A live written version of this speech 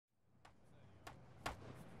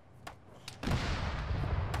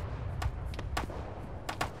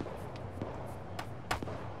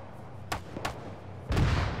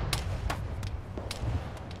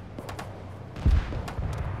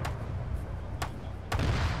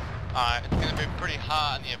It's going to be pretty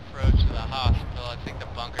hot on the approach to the hospital. I think the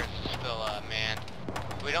bunkers are still manned.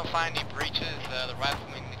 If we don't find any breaches, the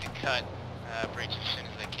riflemen need to cut breaches as soon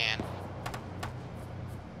as they can.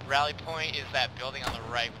 Rally point is that building on the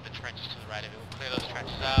right with the trenches to the right of it. We'll clear those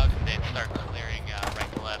trenches out and then start clearing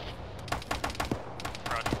right to left.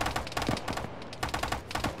 Roger.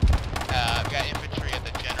 I've got infantry at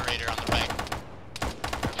the generator on the right.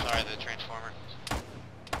 I'm sorry, the transformer.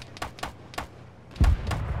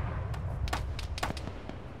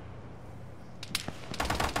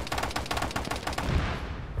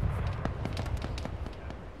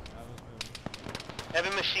 Heavy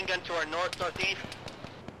machine gun to our north-northeast.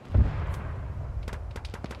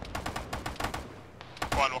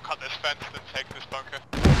 One, we'll cut this fence and take this bunker.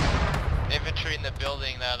 Infantry in the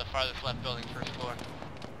building, the farthest left building, first floor.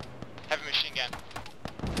 Heavy machine gun.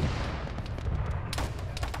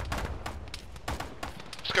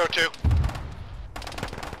 Let's go two.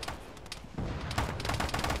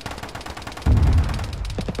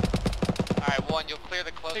 Alright, one, you'll clear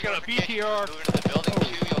the close They got a fortifications, BTR. move into the building.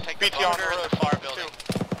 Two, you'll take the BTR on the bunker in road. the far building.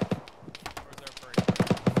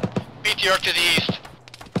 BTR to the east.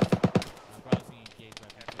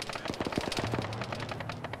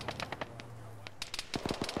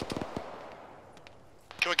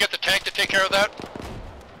 Can we get the tank to take care of that?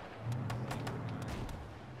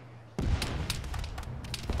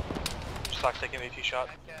 Stock's taking an AT shot.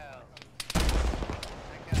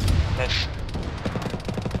 Nice.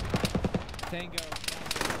 Tango.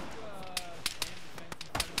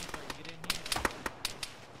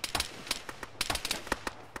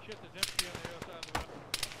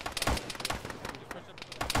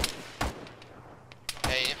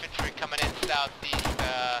 Hey, infantry coming in southeast,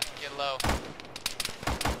 get low.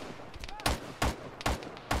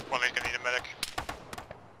 One is gonna need a medic.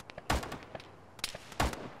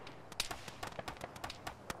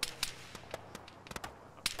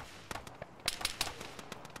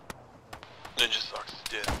 Ninja Socks is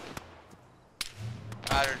dead.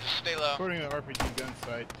 Roger, just stay low. According to the RPG gun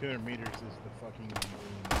site, 200 meters is the fucking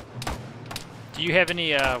moon. Do you have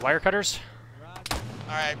any wire cutters?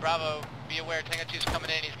 Alright, Bravo, be aware, Tango 2's coming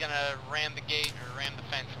in, he's gonna ram the gate, or ram the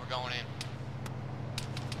fence, we're going in.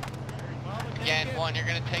 Again, one, you're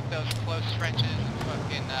gonna take those close trenches,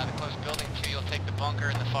 fucking, the close building. Two, you'll take the bunker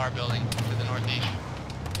in the far building to the northeast.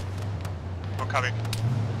 One copy.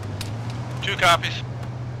 Two copies.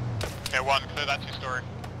 Yeah, one, clear that two-story.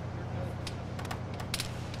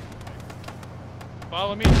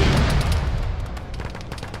 Follow me, dude.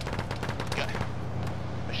 Gun.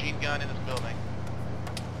 Machine gun in this building.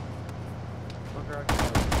 Alright,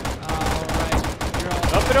 you're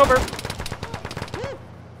all Up and over.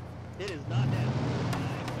 It is not dead.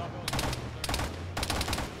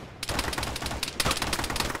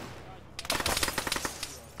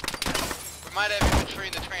 We might have infantry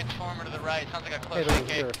in the transformer to the right. Sounds like a close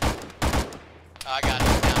AK. I got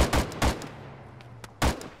it,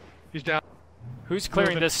 down. He's down. Who's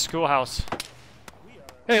clearing this schoolhouse?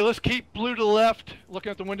 Hey, let's keep blue to the left.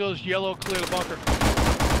 Looking at the windows, yellow, clear the bunker.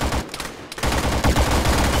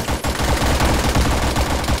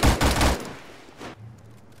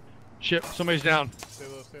 Shit, somebody's down.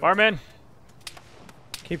 Barman,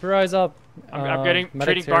 Keep your eyes up. I'm getting medics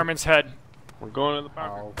treating here. Barman's head. We're going to the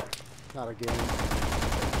bunker. Oh, not again.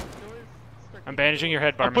 I'm bandaging your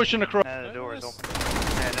head, I'm Barman. pushing across. Now the door is open.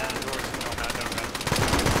 Yeah, now the door is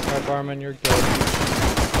open. Alright, Barman, you're good.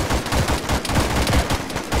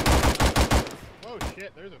 Oh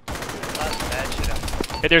shit, there's a... Lots of bad shit up.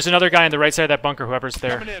 Hey, there's another guy on the right side of that bunker, whoever's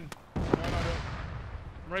there. Coming in. No.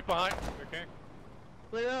 I'm right behind. Okay.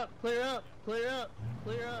 Clear up, clear up, clear up,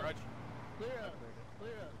 clear up, clear up,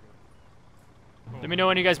 clear up. Let me know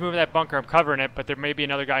when you guys move in that bunker. I'm covering it, but there may be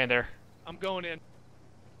another guy in there. I'm going in.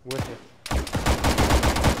 With you.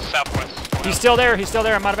 Southwest. He's still there. He's still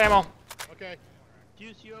there. I'm out of ammo. Okay.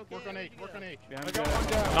 Juice, you okay? Work on H. Work on H. I got one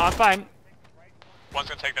down. No, I'm fine. One's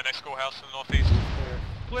gonna take the next schoolhouse in the northeast.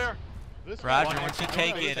 Clear. This Roger, one- once you I don't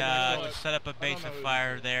take know it, anything just set up a base of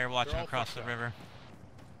fire there, watch them across the river.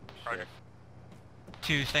 Roger.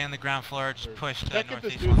 2, stay on the ground floor, just push to the Check if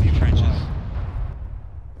this northeast dude's one's the even trenches. alive.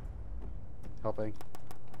 Helping.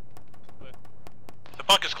 The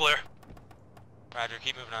bunker's clear. Roger,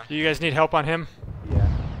 keep moving on. Do you guys need help on him? Yeah,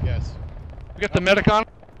 Yes. We got the medic on.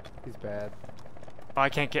 he's bad. Oh, I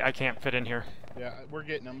can't fit in here. Yeah, we're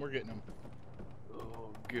getting him. We're getting him. Oh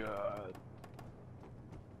god.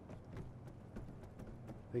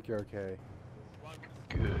 I think you're okay.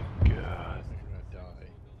 Good god. I think we're gonna die.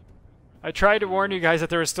 I tried to warn you guys that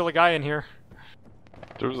there was still a guy in here.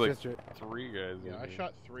 There was like Just your- 3 guys Yeah, in I here.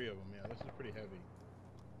 shot 3 of them. Yeah, this is pretty heavy.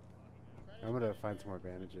 I'm gonna find some more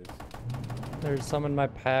bandages. There's some in my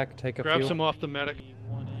pack. Take a Grab few. some off the medic.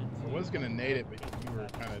 I was gonna nade it, but you were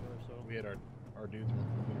kind of. We had our dudes were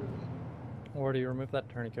clear. Or do you remove that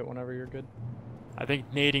tourniquet whenever you're good? I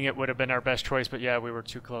think nading it would have been our best choice, but yeah, we were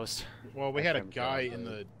too close. Well, we had a guy in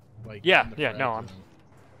the like. Yeah, in the yeah, frag no, I'm. zone.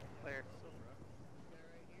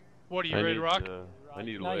 What, are you ready to rock? I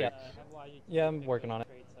need Not legs. yet. Yeah, I'm working on it.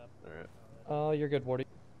 Alright. You're good, Wardy.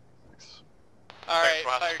 Alright,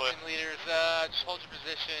 fire team leaders, just hold your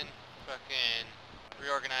position. Fucking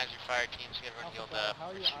reorganize your fire teams, get everyone healed up.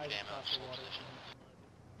 Shoot ammo, just hold position.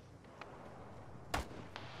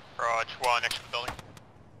 Garage 1 next to the building.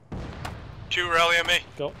 2 rally on me.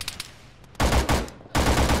 Go.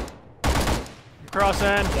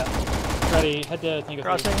 Crossing. Yeah. Ready. Head to Tango 3.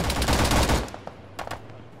 Crossing.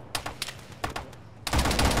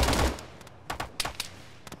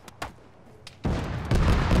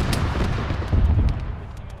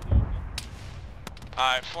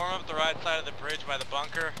 Alright, form up the right side of the bridge by the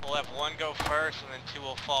bunker. We'll have 1 go first, and then 2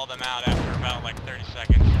 will follow them out after about like 30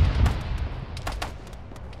 seconds.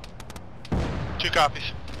 2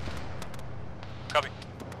 copies. Copy.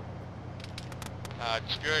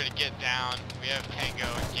 Just be ready to get down. We have Tango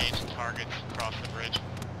engaged targets across the bridge.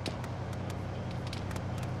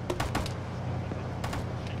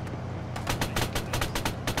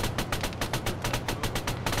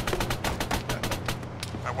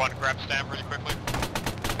 I want to grab stamp really quickly.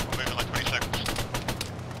 We'll move in like 20 seconds.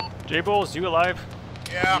 J-Bulls, you alive?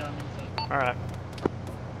 Yeah. Alright.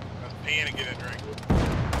 I was peeing and getting a drink.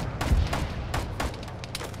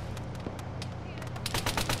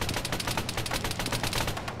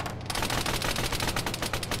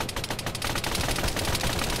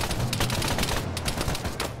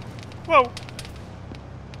 Whoa!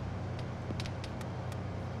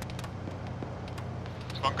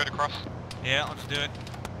 Is one good across? Yeah, let's do it.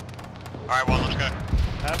 Alright, one, let's go.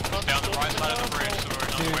 Have Down the right side of the bridge, so we're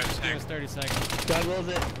on the way to Give us tank. 30 seconds. Doubles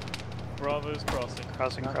it. Bravo's crossing.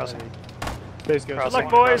 Crossing. Space Ghost. Good luck,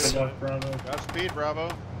 boys! Godspeed, Bravo.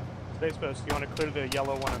 Space Ghost, you want to clear the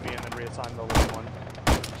yellow one on me and then reassign the living one.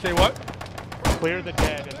 Say what? Clear the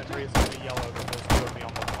dead and then reassign the yellow to those 2 of me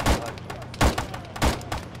on one side.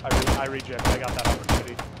 I reject. I got that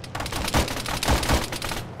opportunity.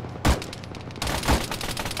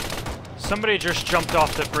 Somebody just jumped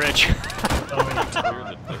off the bridge.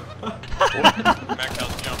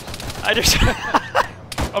 Backhouse jumps. I just...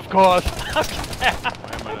 Of course.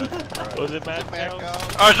 Was it Matt?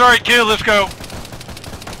 Oh, sorry, kill, let's go.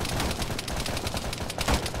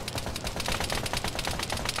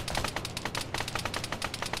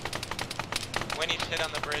 Winnie's hit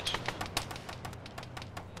on the bridge.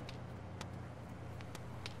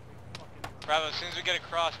 Bravo, as soon as we get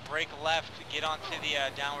across, break left to get onto the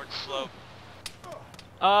downward slope.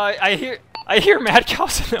 I hear Mad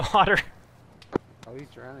Cow's in the water. Oh, he's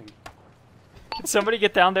drowning. Can somebody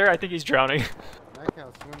get down there? I think he's drowning. Mad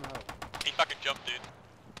Cow, swim up. He fucking jumped, dude.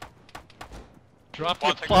 Drop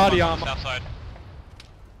One, your take body the armor. south side.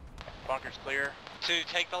 Bunker's clear. 2,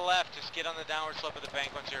 take the left, just get on the downward slope of the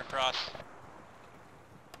bank once you're across.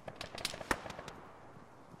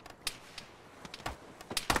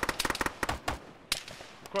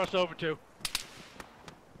 Cross over to.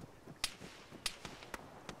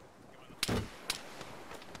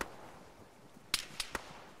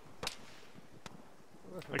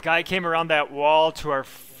 The guy came around that wall to our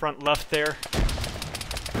front left there.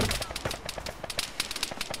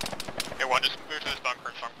 Okay, one, just move to this bunker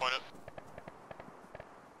and strong point it.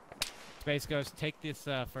 Space Ghost, take this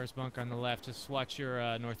first bunker on the left. Just watch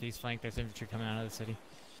your northeast flank. There's infantry coming out of the city.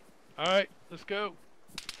 Alright, let's go.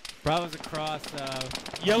 Bravo's across.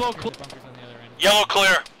 Yellow bunkers on the other end. Yellow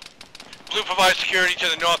clear. Blue provides security to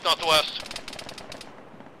the north, northwest.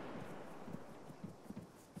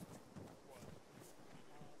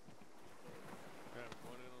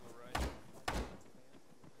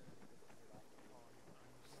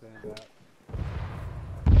 Stand out.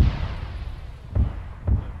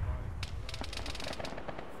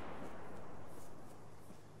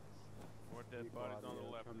 More dead bodies on the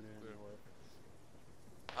left.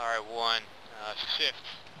 Alright, 1, shift.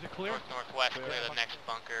 Is it clear? Northwest, clear the next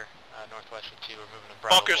bunker. Northwest of 2, we're moving to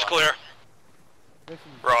Bravo. Bunker's clear.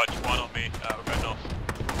 Raj, one on me. We're good north.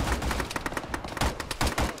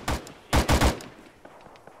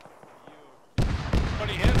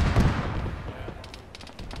 Somebody hit?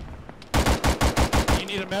 You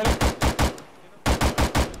need a medic?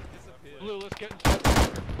 Blue, let's get inside the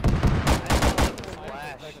bunker.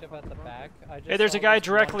 At the back. Hey, there's a guy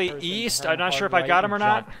directly east. I'm not sure if I got him or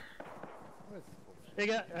not. I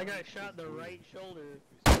got shot in the right shoulder.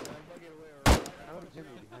 Oh, Jimmy,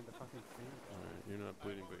 behind the fucking screen. Alright, you're not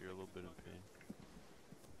bleeding, but you're a little bit in pain.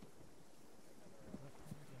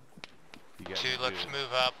 You got 2, let's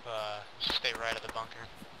move up, stay right of the bunker.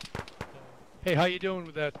 Hey, how you doing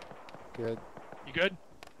with that? Good. You good?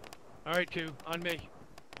 Alright, Q, on me.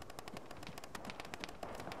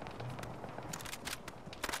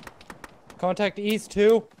 Contact east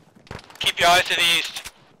 2. Keep your eyes to the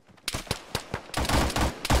east.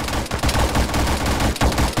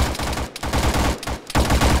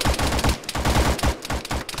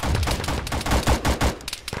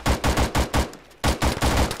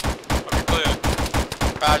 Okay, clear.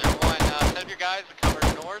 Roger, 1, set up your guys to cover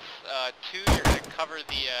north. 2, you're going to cover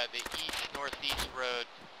the east-northeast road.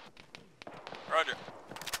 Roger.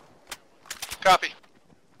 Copy.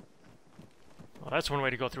 Well, that's one way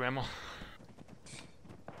to go through ammo.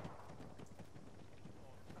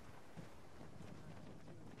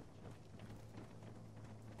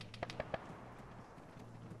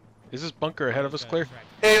 Is this bunker ahead of us clear?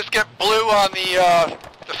 Hey, let's get blue on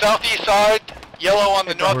the southeast side, yellow on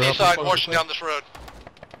the northeast side, marching down this road.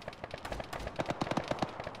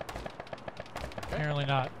 Apparently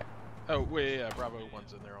not. Oh, wait, yeah, Bravo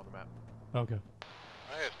 1's in there on the map. Okay.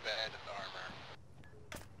 I have bad armor.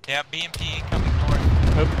 Yeah, BMP coming north.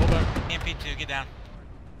 Oh, hold on. BMP 2, get down.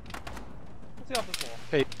 Let's see off this wall.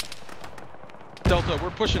 Hey, Delta,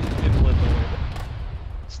 we're pushing inland a little bit.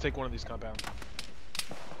 Let's take one of these compounds.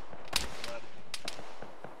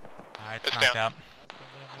 Alright, it's knocked out.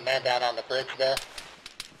 Man down on the bridge there.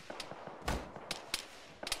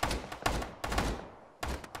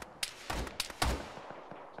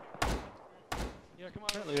 Yeah, come on.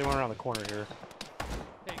 Apparently they went around the corner here.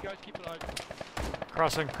 Hey, guys, keep an eye.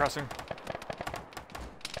 Crossing, crossing.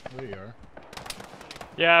 There you are.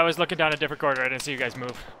 Yeah, I was looking down a different corridor. I didn't see you guys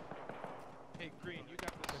move. Hey, Green, you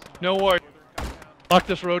got this. No worries. Lock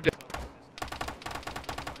this road down.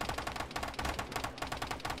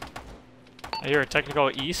 I hear a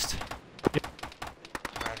technical east.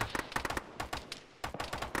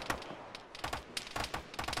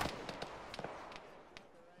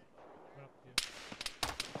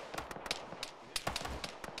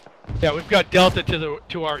 Yeah, we've got Delta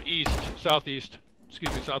to our east, southeast.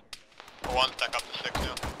 Excuse me, south. 1, back up to 6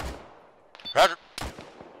 now. Roger.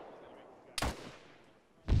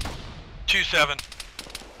 2-7.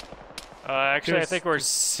 Actually, I think we're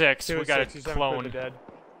 6. We got a clone. Dead.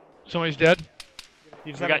 Somebody's dead?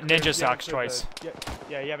 You just We haven't got ninja cleared- you haven't socks cleared twice.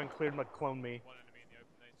 Yeah, you haven't cleared my clone me.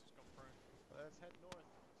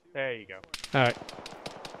 There you go. Alright.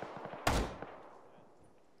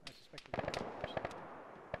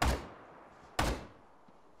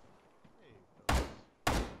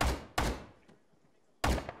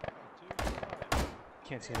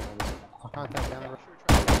 Can't see anyone. Contact down the road.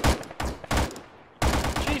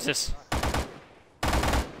 Jesus.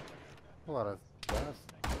 A lot of dust.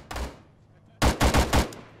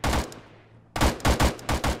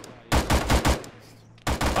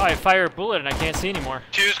 Oh, I fire a bullet and I can't see anymore.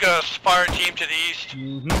 2's got a fire team to the east.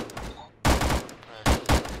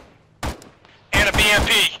 And a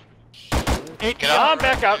BMP. Get on,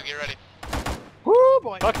 back out. Get ready. Woo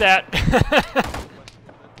boy! Fuck that.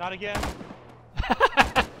 Not again.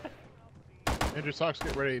 Andrew Sox,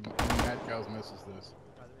 get ready. Mad Cows misses this.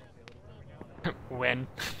 When?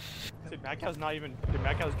 Did Mad Cow's not even? Did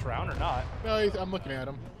Mad Cow's drown or not? No, I'm looking at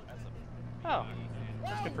him. Oh,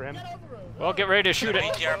 that's good for him. Well, get ready to shoot it.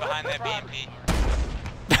 BTR behind that BMP.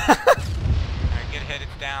 Alright, good hit,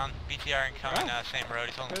 it's down. BTR incoming, same road,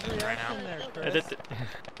 he's holding the right now.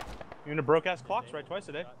 You're in a broke ass clocks right twice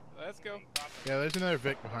a day. Let's go. Yeah, there's another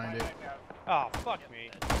Vic behind it. Oh, fuck me.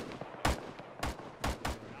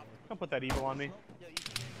 Don't put that evil on me.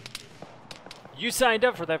 You signed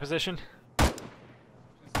up for that position.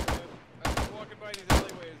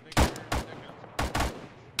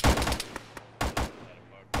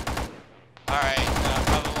 Alright,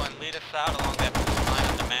 Bravo 1, lead us out along that blue line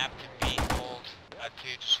on the map to be hold.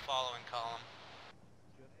 2, just follow in column.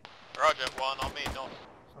 Roger, 1 on me, no.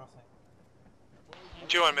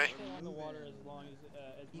 2 on me.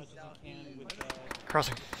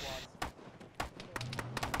 Crossing.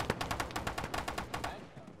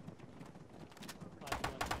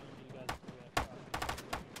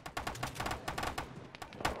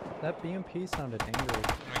 That BMP sounded angry. When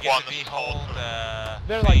we get to B hold,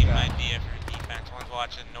 They're so like you that. might be it for defense. One's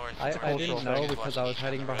watching north. I didn't know because I was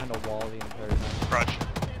hiding behind a wall the entire time. Roger.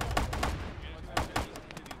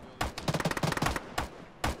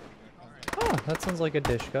 Oh, that sounds like a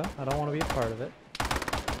Dishka. I don't want to be a part of it.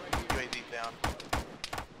 UAZ down.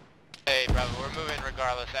 Hey, Bravo, we're moving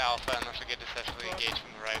regardless Alpha unless we get successfully engaged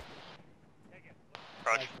from the right.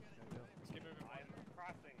 Roger.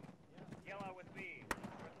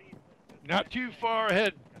 Not too far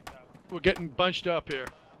ahead. We're getting bunched up here.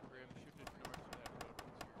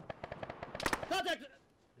 Contact!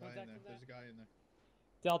 There's a guy in there.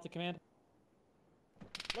 Delta command.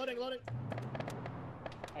 Loading, loading.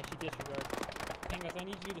 Actually, disregard. Tango's, I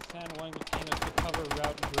need you to send one of the Tangos to cover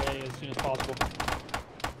Route Gray as soon as possible.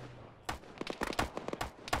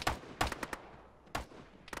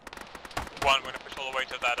 One, we're gonna push all the way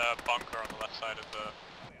to that bunker on the left side of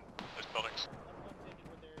those buildings.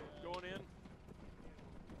 Going in.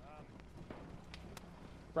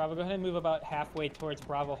 Bravo, go ahead and move about halfway towards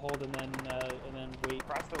Bravo hold and then wait.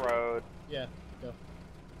 Cross the road. Yeah, go.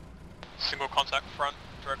 Single contact front,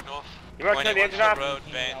 direct north. You want to turn the engine off? Road,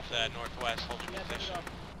 Vance, northwest, hold your position.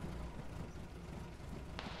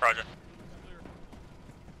 Roger.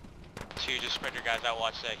 Two, just spread your guys out,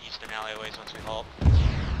 watch the eastern alleyways once we halt.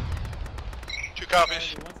 Two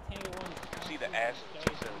copies. See the ass of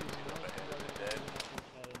the dead.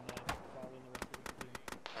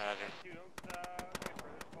 Roger.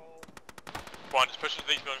 One, just push into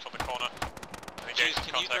these buildings on the corner. Jeez,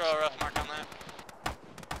 can you throw a rough mark on that?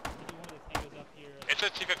 It's a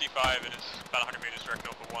T-55, it is about 100 meters direct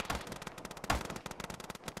north of one.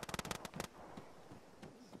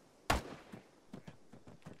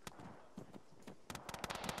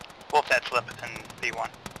 Wolf that slip in B1.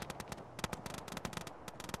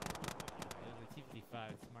 There's a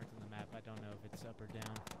T-55, it's marked on the map, I don't know if it's up or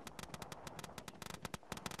down.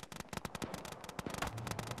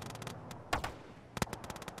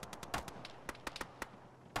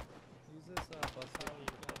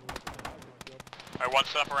 Alright, one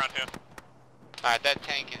set up around here. Alright, that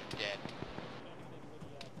tank is dead.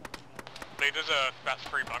 There's about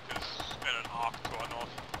 3 bunkers in an arc to our north.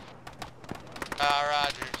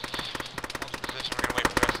 Roger. Hold your position, we're gonna wait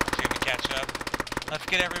for the rest of the team to catch up. Let's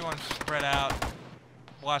get everyone spread out.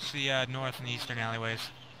 Watch the north and eastern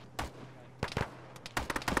alleyways.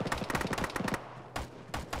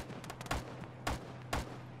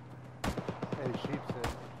 Hey, sheep's head.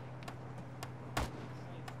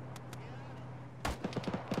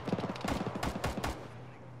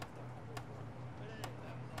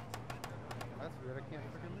 That's weird, I can't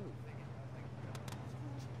freaking move.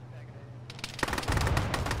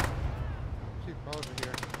 Sheep over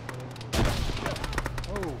here.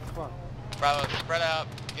 Oh, fuck. Bravo, spread out,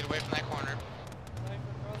 get away from that corner.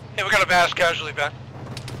 Hey, we got a mass casualty back.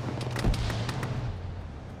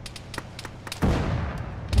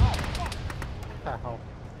 Ow.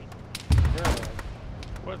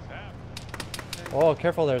 What's happening? Oh,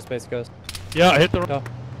 careful there, Space Ghost. Yeah, I hit the... Go.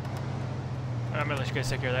 I'm gonna let you guys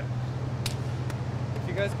take care of that. If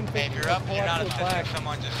you guys can Hey, if you're up and you're not assisting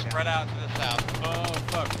someone, just spread out to the south. Oh,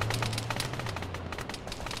 fuck.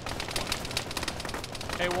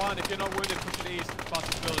 Hey, Juan, if you're not wounded, push it east.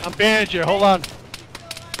 Responsibility. I'm bandaged here, hold on.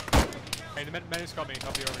 Hey, the medic's got me.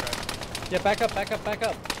 I'll be over, guys. Yeah, back up, back up, back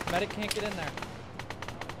up. Medic can't get in there.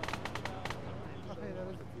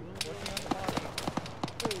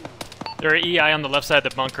 There are EI on the left side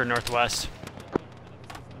of the bunker northwest.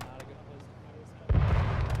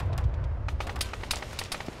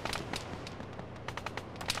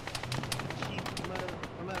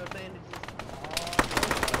 I'm out of bandages.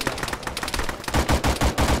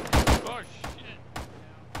 Oh, shit.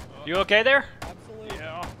 You okay there? Absolutely.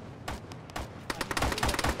 Yeah.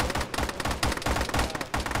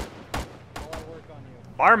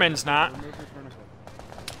 Barman's not.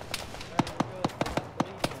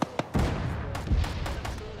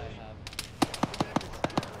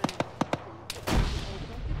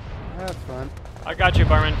 That's fun. I got you,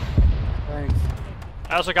 Barman. Thanks.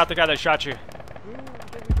 I also got the guy that shot you.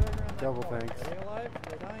 Double thanks. Are they alive?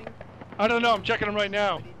 They're dying? I don't know, I'm checking him right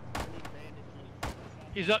now.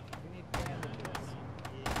 He's up. We need bandages.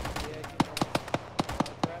 Yeah, you know.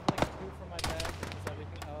 Grab like 2 from my bag. Is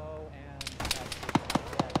everything? Oh, and that's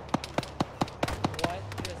dead. What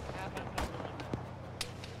just happened?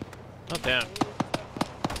 Oh, damn.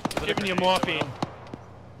 Giving you morphine.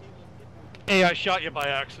 Hey, I shot you by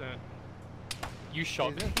accident. You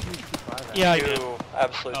shot me. Yeah, I did.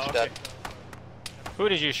 Absolute's dead. Who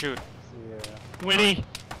did you shoot? Yeah. Winnie.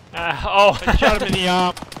 Oh. I shot him in the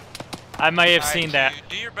arm. I might have seen that.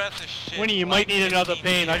 Do your best to shit. Winnie, you might need another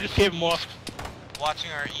pain. I just gave him off.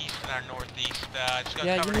 Watching our east and our northeast. Just go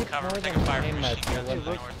Yeah, cover you to need cover. more Take than a fire pain from machine meds. guns It to the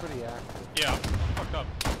Looks north. pretty active. Yeah, fucked up.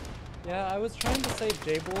 Yeah, I was trying to save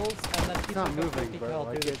J-Bulls, and then he not took a moving, 50 but, cal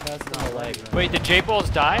like, through the it's chest and not the leg. right. Wait, did J-Bulls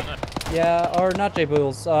die? Yeah, or not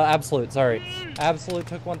J-Bulls, Absolute, sorry. Absolute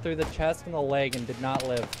took one through the chest and the leg and did not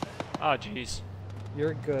live. Oh, jeez.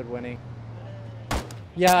 You're good, Winnie.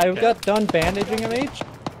 Yeah, I got done bandaging him, H.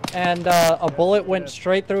 And a bullet went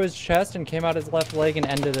straight through his chest and came out his left leg and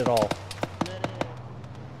ended it all.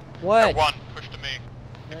 What? One, push to me.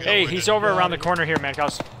 Hey, he's over around the corner here, Mad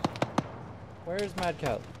Cows. Where's Mad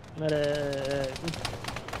Cow?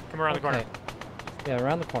 Come around the corner. Yeah,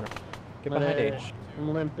 around the corner. Get behind H.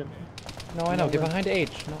 I'm limping. No, I know. Get behind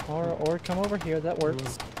H. No, or come over here. That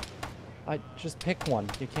works. I just pick one.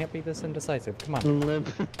 You can't be this indecisive. Come on. I'm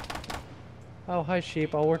limping. Oh, hi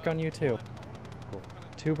sheep. I'll work on you too.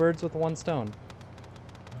 Two birds with one stone.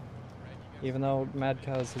 Even though Mad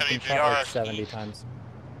Cows has been shot like 70 times.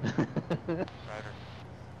 I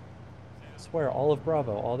swear, all of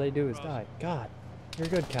Bravo, all they do is die. God, you're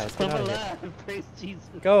good, cows. Get out of here. Praise Jesus.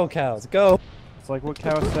 Go, cows, go. It's like what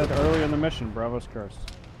Cow said earlier in the mission. Bravo's cursed.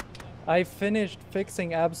 I finished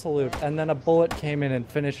fixing Absolute, and then a bullet came in and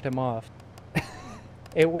finished him off.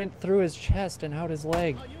 It went through his chest and out his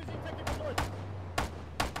leg.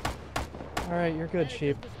 Alright, you're good,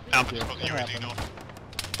 sheep. Alpha, you're ready, no.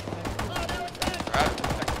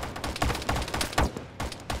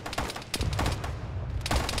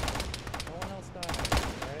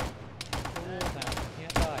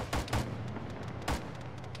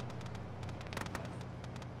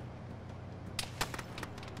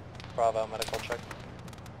 Bravo, medical check.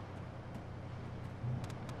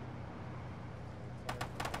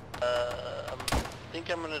 I think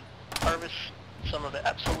I'm gonna harvest some of the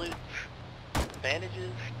Absolute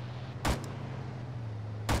bandages.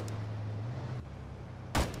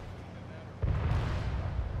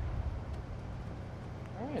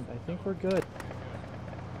 Alright, I think we're good.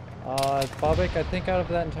 Bobik, I think out of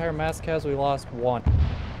that entire mass cast we lost one.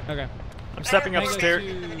 Okay. I'm stepping upstairs.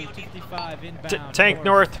 55 inbound. Tank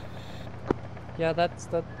north. Yeah, that's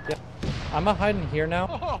the. Yeah. I'm a hiding here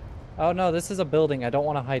now. Oh no, this is a building. I don't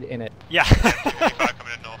want to hide in it. Yeah.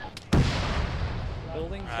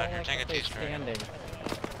 Buildings don't like to stay standing.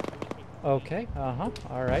 Okay.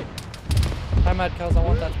 All right. Hi, Mad Cows. I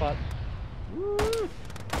want that spot. Woo!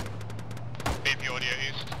 BP audio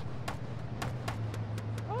east.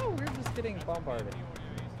 Oh, we're just getting bombarded.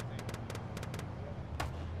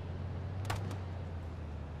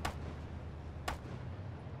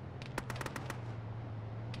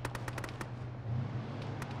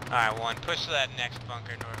 Alright, 1, push to that next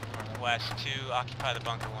bunker northwest. 2, occupy the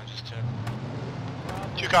bunker 1 just took.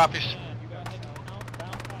 2 copies.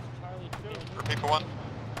 Repeat for 1.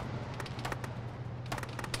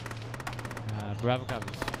 Bravo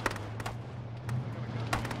copies.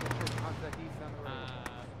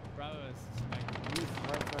 Bravo is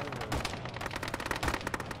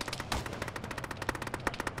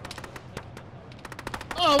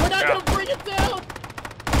Oh, we're not gonna bring it down!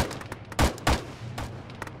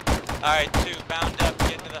 Alright, 2, bound up,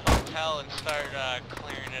 get to the hotel and start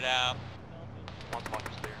clearing it out. One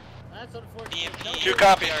bunker's clear. That's unfortunate. EMP 2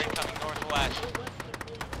 copies. coming northwest.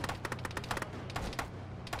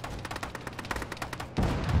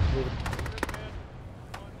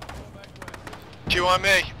 Two on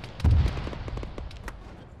me.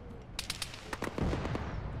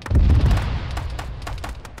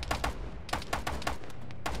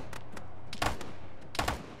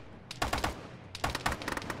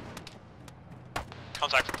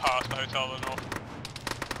 Contact from past the hotel to the north.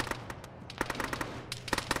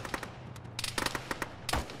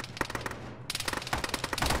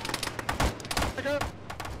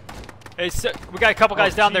 Hey, we got a couple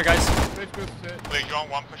guys down there, guys. Wait, you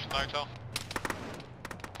want 1 pushing the hotel?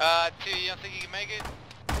 2, you don't think you can make it?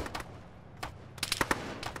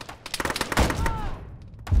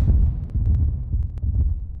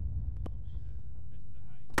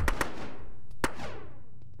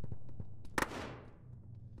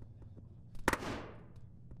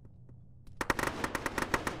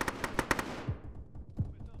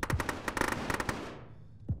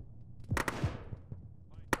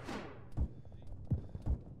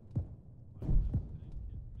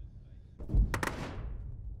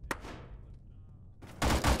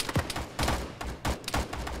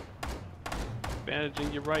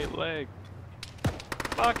 Bandaging your right leg.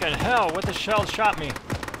 Fucking hell, what the shell shot me?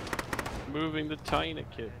 Moving the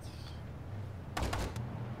tourniquets.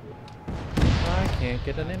 I can't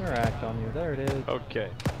get an interact on you. There it is. Okay.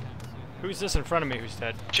 Who's this in front of me who's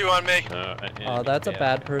dead? 2 on me. Oh, that's a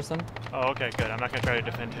bad person. Oh, okay, good. I'm not gonna try to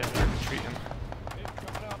defend him or treat him.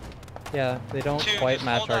 Yeah, they don't 2, quite just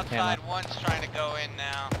match hold our outside, camera. 1's trying to go in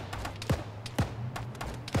now.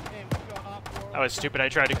 I was stupid. I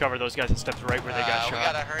tried to cover those guys and stepped right where they got shot. We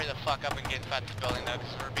gotta hurry the fuck up and get inside this building though,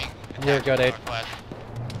 because we're being attacked You're good, from H. northwest.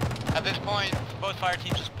 At this point, Both fire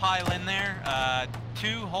teams just pile in there.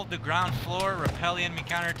 2, hold the ground floor, repel the enemy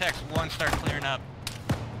counterattacks. 1, start clearing up.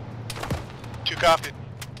 2 copied.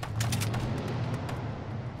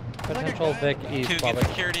 Potential Vic east, Two, Bobby. get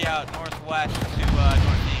security out northwest to northeast.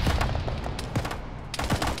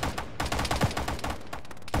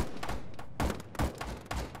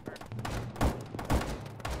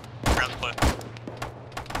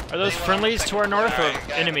 Are those friendlies to our north or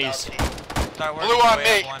enemies? Blue on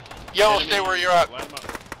me. Yellow, stay where you're at. One,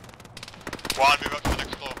 move up to the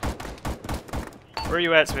next floor. Where are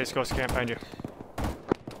you at, Space Ghost? Can't find you.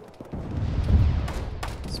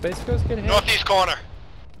 Space Ghost get hit. Northeast corner.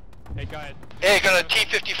 Hey, go ahead. Hey, got a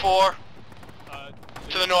T-54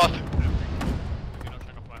 to the north.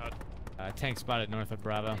 Tank spotted north of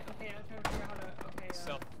Bravo.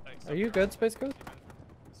 Are you good, Space Ghost?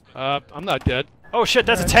 I'm not dead. Oh shit,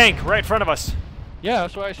 that's a tank right in front of us. Yeah,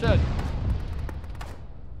 that's what I said.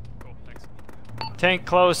 Cool, thanks. Tank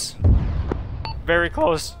close. Very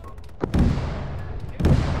close.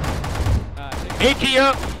 AT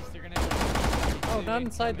up! Oh, not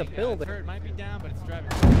inside the building. It might be down, but it's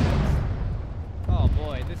driving. Oh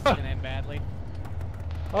boy, this is gonna end badly.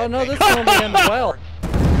 Oh no, this one will end well.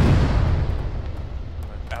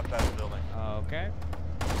 Outside the building. Okay.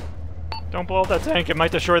 Don't blow up that tank, it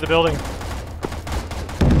might destroy the building.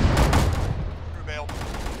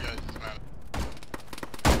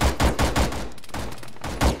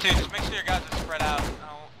 Two, just make sure your guys are spread out.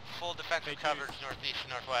 Full defensive coverage northeast,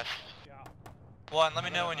 northwest. Yeah. One, let me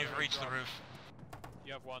know when you've reached the roof.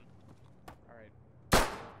 You have one. Alright.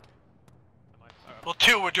 Well,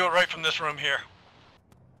 two, we'll do it right from this room here.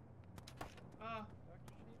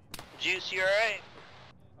 Juice, you alright?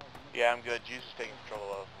 Yeah, I'm good. Juice is taking control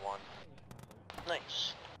of one.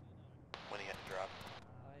 Nice. When he had to drop.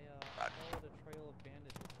 Followed a trail of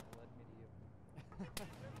bandages that led me to you.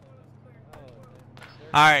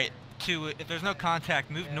 Alright, two, if there's no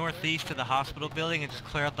contact, move northeast to the hospital building and just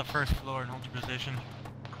clear out the first floor and hold your position.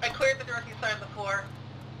 I cleared the northeast side of the floor.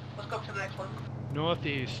 Let's go up to the next one.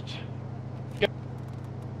 Northeast. Oh,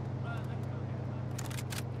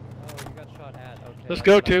 you got shot at. Okay. Let's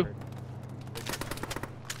go, two.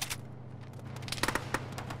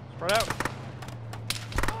 Spread out.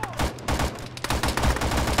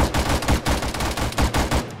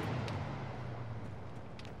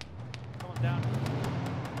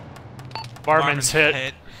 Barman's hit.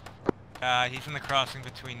 He's in the crossing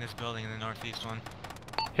between this building and the northeast one.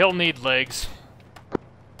 He'll need legs.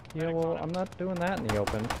 Yeah, well, I'm not doing that in the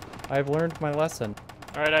open. I've learned my lesson.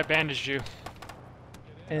 Alright, I bandaged you.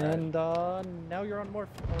 And, now you're on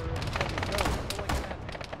morphine.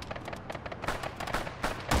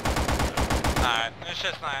 Alright, it's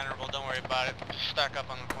just not honorable, don't worry about it. Just stack up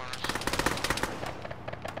on the corners.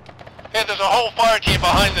 Hey, there's a whole fire team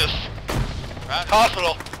behind this. Right.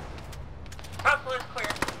 Hospital. Hospital is clear.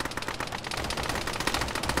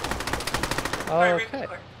 Okay.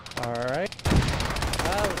 Alright.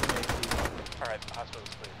 Alright, the hospital is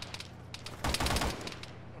clear.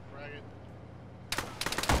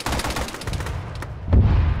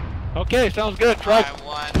 Okay, sounds good. Right. Alright,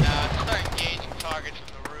 one, start engaging targets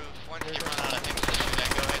from the roof. Once you run out of things to shoot at,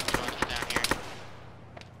 go ahead and join us down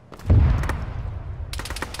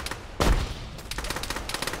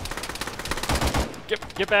here.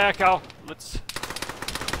 Get back, Al. Let's...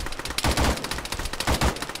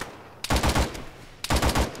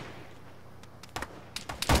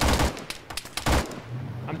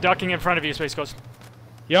 I'm ducking in front of you, Space Ghost.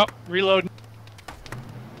 Yep, reloading.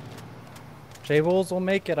 J-Bulls will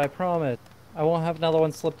make it, I promise. I won't have another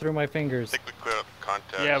one slip through my fingers. I think we cleared up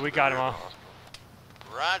contact. Yeah, we got him all.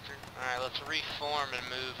 Roger. Alright, let's reform and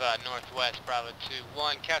move northwest, Bravo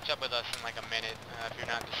 2-1. Catch up with us in like a minute if you're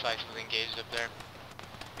not decisively engaged up there.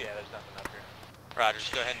 Yeah, there's nothing up here. Roger,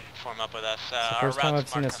 just go ahead and form up with us. It's the first time I've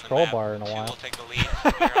seen a scroll bar in a while. We'll take the lead.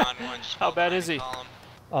 You're on one. How bad is he?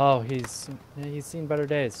 Oh, he's seen better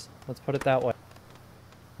days. Let's put it that way.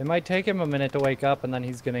 It might take him a minute to wake up, and then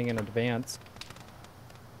he's getting an advance.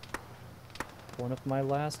 One of my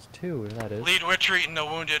last two, that is. Lead, we're treating the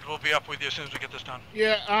wounded. We'll be up with you as soon as we get this done.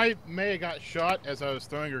 Yeah, I may have got shot as I was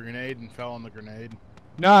throwing a grenade and fell on the grenade.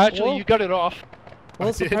 No, actually, Well- you got it off.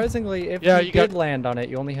 Well, surprisingly, if Yeah, you you did got- land on it,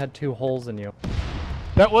 you only had 2 holes in you.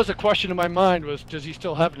 That was a question in my mind, was does he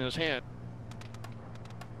still have it in his hand?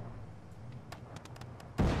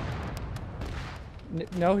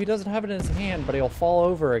 No, he doesn't have it in his hand, but he'll fall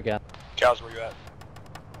over again. Cows, where you at?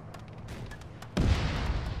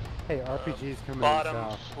 Hey, RPG's coming Bottom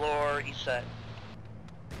south. floor, east side.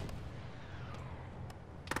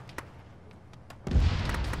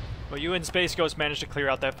 Well, you and Space Ghost managed to clear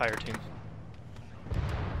out that fire team.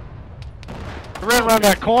 I ran around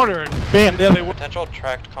that corner and bam, there they were. Potential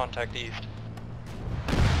tracked contact east.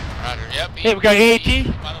 Roger, yep. Hey, we got AAT?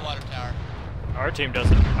 By the water tower. Our team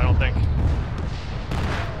doesn't, I don't think.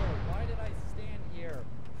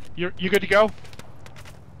 You good to go?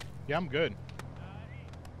 Yeah, I'm good.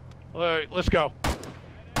 All right, let's go.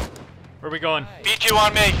 Where are we going? B2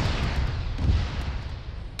 on me.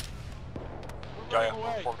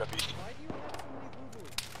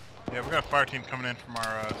 Yeah, we got a fire team coming in from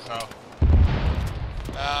our south.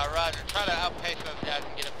 Roger. Try to outpace those guys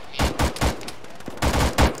and get up to me.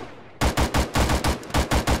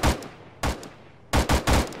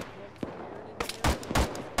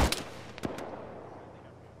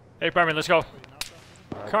 Hey, Barman, let's go.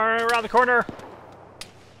 Car around the corner.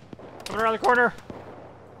 Coming around the corner.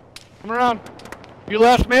 Come around. You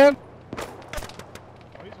last, man?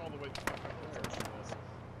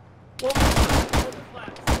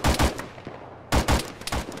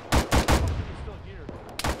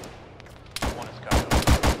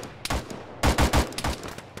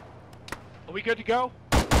 Are we good to go?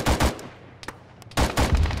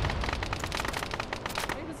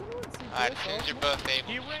 Alright, as soon as you're both able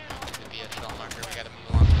to be a cell marker, we gotta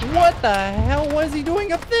move on. What the hell was he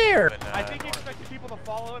doing up there? I think he expected people to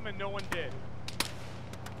follow him and no one did.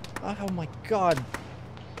 Oh my god.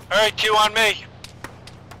 Alright, 2 on me.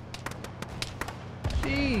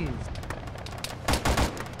 Jeez.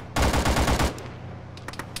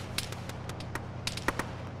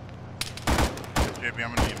 JB,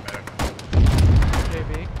 I'm gonna need back.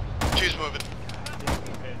 JB. 2's moving.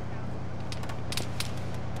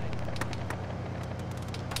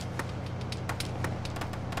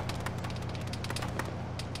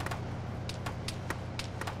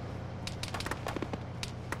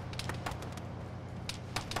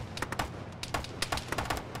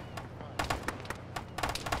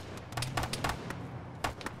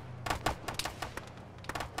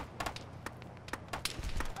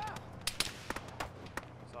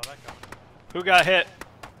 Who got hit?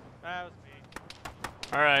 That was me.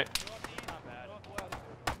 Alright. Not bad.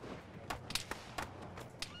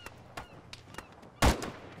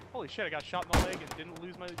 Holy shit, I got shot in the leg and didn't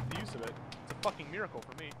lose the use of it. It's a fucking miracle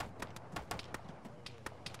for me.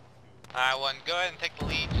 Alright, one, go ahead and take the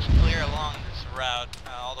lead. Just clear along this route,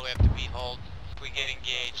 all the way up to B-hold. If we get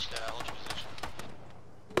engaged, hold your position.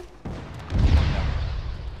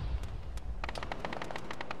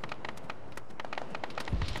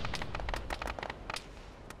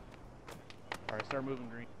 Alright, start moving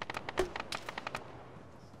green.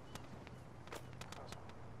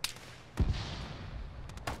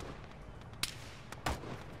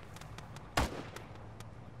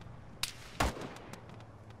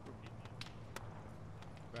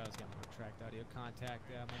 Bro, I was getting retract audio contact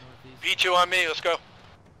my northeast. B2 on me, let's go.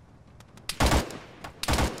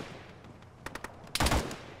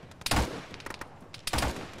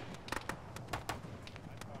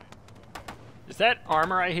 Is that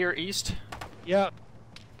Arma right here east? Yeah.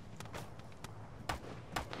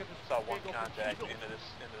 Saw one contact into this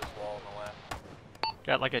wall on the left.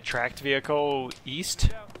 Got like a tracked vehicle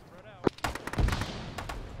east?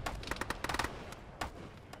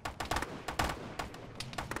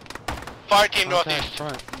 Fire team Contact northeast.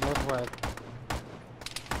 front, northwest.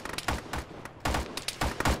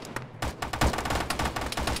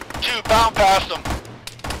 Two bound past them.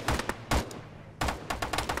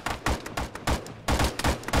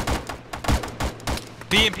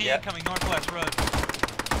 BMP incoming northwest road.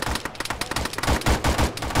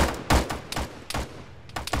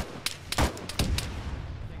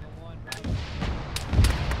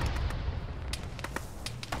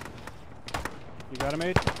 You got him,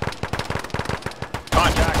 Aid?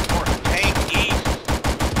 Contact north. Tank east.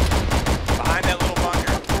 Behind that little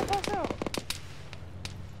bunker.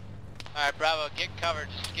 Alright, Bravo, get covered.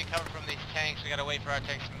 Just get covered from these tanks. We gotta wait for our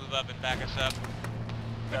tanks to move up and back us up.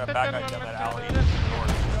 Got a back down that alley north.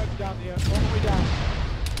 Down the all the way down.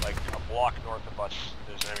 Like a block north of us,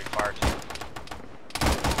 there's an enemy fire team.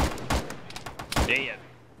 Damn.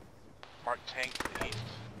 Mark tank to the east.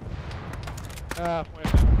 Wait a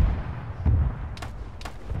minute.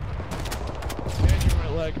 Man, your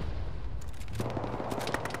right leg.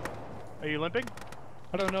 Are you limping?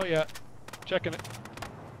 I don't know yet. Checking it.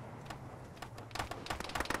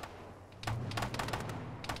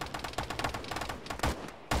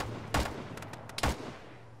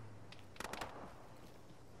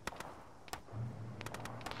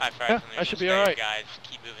 Alright, Yeah, Fire, I should be alright. Guys,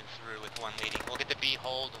 keep moving through with one leading. We'll get the B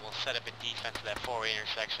hold and we'll set up a defense of that four-way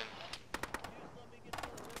intersection.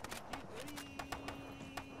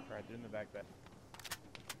 Alright, they're in the back.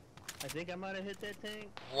 I think I might have hit that tank.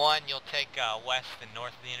 One, you'll take west and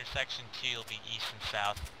north of the intersection. Two, you'll be east and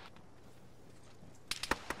south.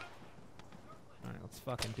 Alright, let's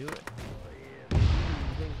fucking do it. Oh,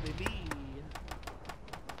 yeah, baby.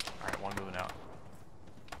 Alright, one moving out.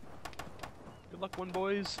 Good luck, one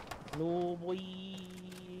boys. No boy.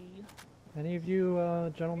 Any of you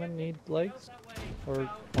gentlemen need legs? Or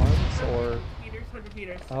arms? Or...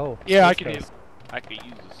 Oh. Yeah, I can use... I could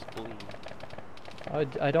use a spleen.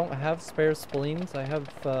 I don't have spare spleens. I have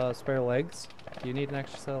spare legs. Do you need an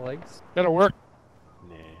extra set of legs? That'll work.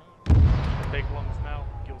 Nah. Big lungs now.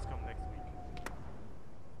 Gills come next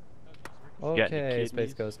week. Okay,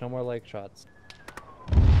 Space Ghost. No more leg shots.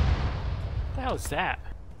 What the hell is that?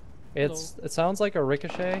 It sounds like a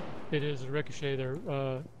ricochet. It is a ricochet. They're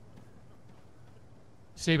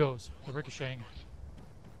Sabos. They're ricocheting.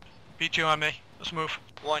 Beat you on me. Let's move.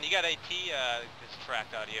 One, you got AT, this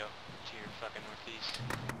tracked audio to your fucking northeast.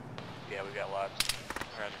 Yeah, we got lots.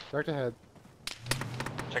 Roger. Direct ahead.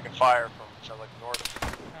 Taking fire from sounds like north.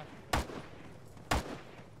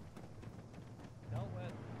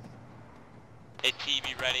 AT,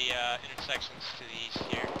 be ready, intersections to the east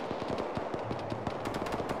here.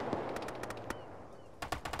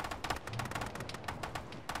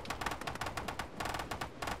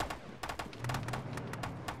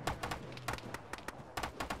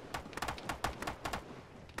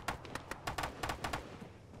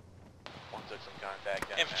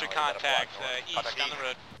 Infantry contact, east on the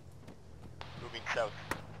road. Moving south.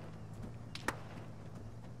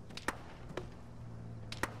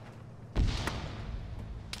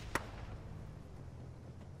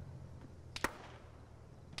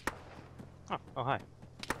 Oh, hi.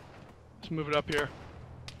 Let's move it up here.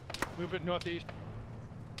 Move it northeast.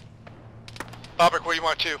 Bobrick, where do you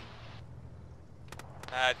want to?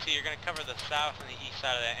 T, you're going to cover the south and the east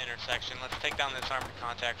side of that intersection. Let's take down this armored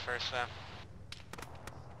contact first, though.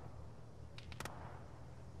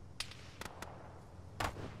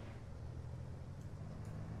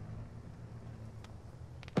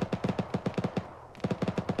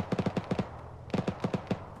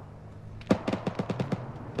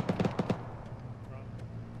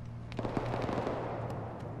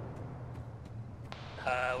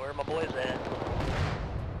 Where are my boys at?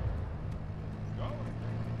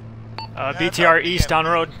 BTR east down the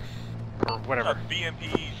road. Or whatever. BMP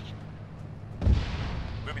east.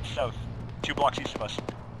 Moving south. 2 blocks east of us.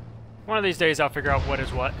 One of these days I'll figure out what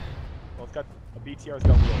is what. Well, it's got a BTR's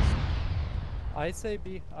got wheels. I say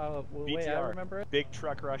wait, I remember it. Big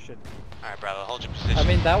truck Russian. Alright, brother, hold your position. I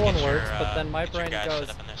mean, that one Get works, your, but then my get your brain guys goes,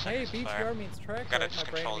 set up in their hey, seconds BTR fire. means track, Gotta right? just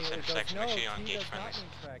My brain control this immediately goes, intersection, no, make sure you T engage does not friendlies. mean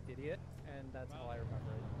track, idiot. And that's how I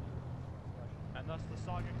remember it. And thus the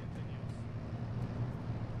saga continues.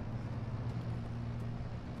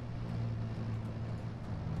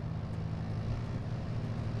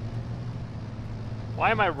 Why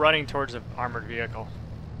am I running towards an armored vehicle?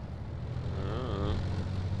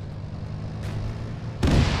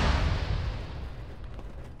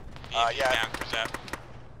 Yeah.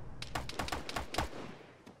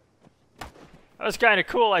 That was kind of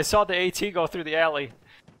cool. I saw the AT go through the alley.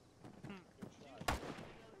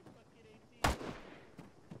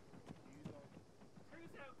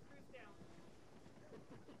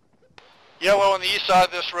 Yellow on the east side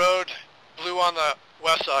of this road, blue on the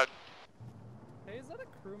west side. Hey, is that a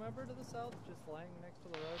crew member to the south just lying next to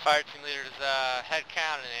the road? Fire team leaders, head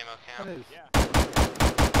count and ammo count. That is. Yeah.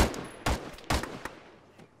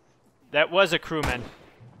 That was a crewman.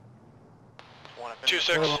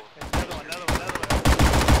 2-6. Another one.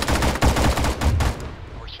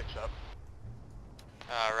 4-6 up.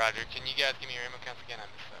 Roger, can you guys give me your ammo counts again? I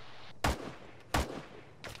missed that.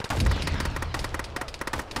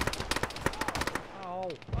 Ow.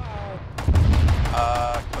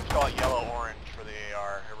 Let's call it yellow-orange for the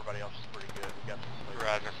AR. Everybody else is pretty good. We got some.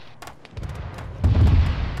 Roger.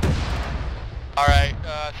 Alright,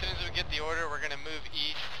 as soon as we get the order, we're going to move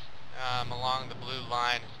east along the blue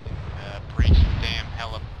line and breach the damn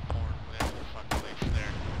heliport, whatever the fuck place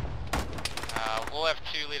there. We'll have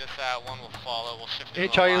 2 lead us out, 1 will follow. We'll shift to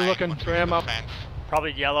H, the how you line looking once for we get the ammo? fence.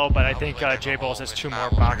 Probably yellow, but I think Hopefully there's a J-Balls hole. has If 2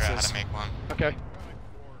 not, more we'll figure out how boxes. to make one. Okay.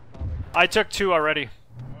 I took 2 already.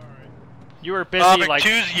 You were busy, like,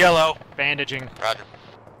 2's yellow. bandaging. Roger.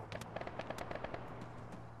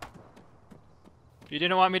 You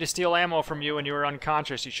didn't want me to steal ammo from you when you were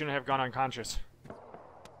unconscious. You shouldn't have gone unconscious.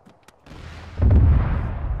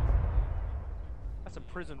 That's some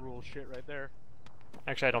prison rule shit right there.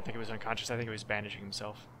 Actually, I don't think he was unconscious. I think he was bandaging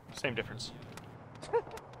himself. Same difference. And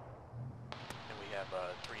we have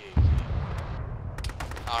 3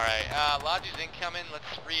 Alright, Lodge's incoming. Let's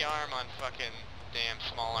rearm on fucking damn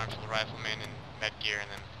small arms for the rifleman and med gear and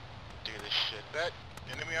then do this shit. That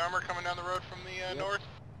enemy armor coming down the road from the north?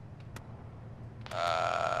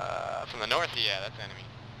 From the north, yeah, that's enemy.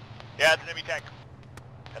 Yeah, it's an enemy tank.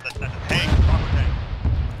 That's a tank. Proper tank.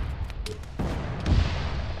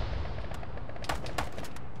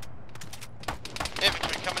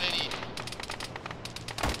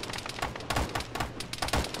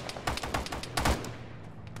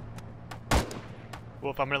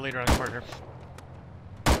 Wolf, I'm gonna lead around the corner.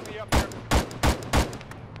 Be up here.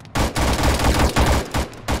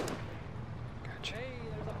 Gotcha. Hey,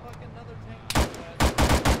 there's a fucking another tank.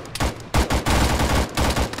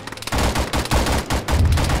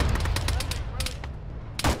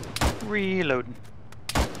 Reloading.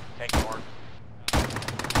 Tank north.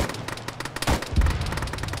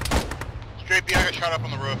 Straight B, I got shot up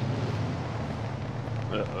on the roof.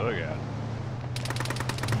 Oh god.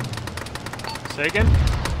 Say again?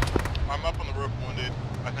 I'm up on the roof wounded.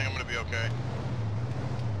 I think I'm gonna be okay.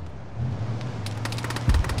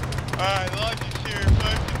 Alright, Lodge is here.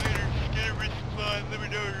 5 meters. Get a resupply. Let me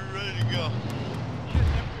know when you're ready to go.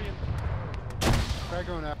 Try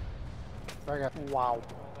going up. Try up. Wow.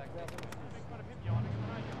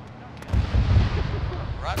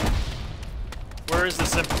 Right. Where is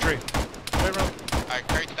this infantry? Alright,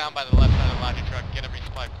 crate's down by the left side of the logic truck. Get a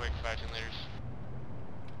resupply quick, Sergeant leaders.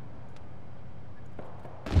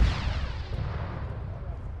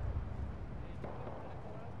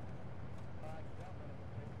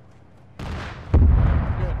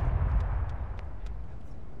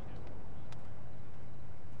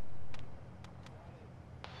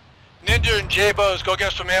 Ninja and J-Bos, go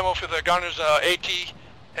get some ammo for the gunner's AT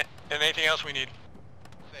and anything else we need.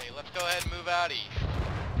 Say, let's go ahead and move out east.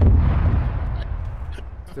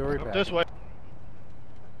 Story back. This way.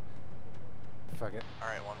 Fuck it.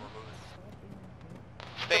 Alright, one, we're moving.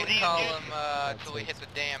 Stay in column until we hit the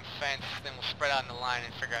damn fence, then we'll spread out in the line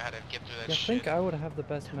and figure out how to get through that I shit. think I would have the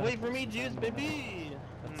best medical Wait for me, Juice, standing, baby!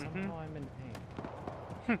 but somehow I'm in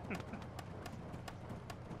pain.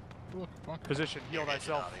 Position, heal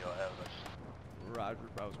thyself. Roger,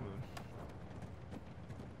 I was moving.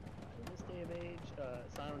 In this day of age,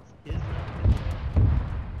 silence is not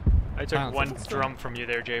I took one drum from you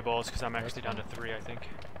there, J-Balls, because I'm actually down to 3, I think.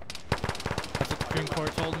 That's what the Supreme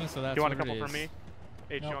Court told me, so that's You want a what it couple is. from me?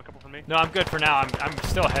 H, you want a couple from me? No, I'm good for now. I'm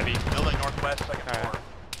still heavy. Building northwest, second floor.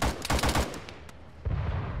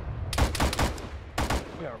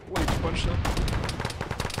 We are way too bunched up.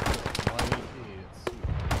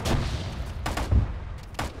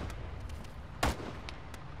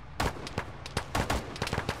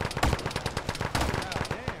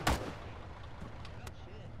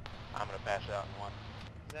 I'm gonna pass out in one.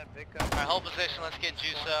 Is that Vic up? Alright, hold position, let's get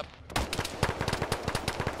juice up.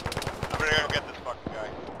 I'm gonna go get this fucking guy.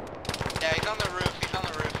 Yeah, he's on the roof, he's on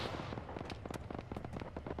the roof.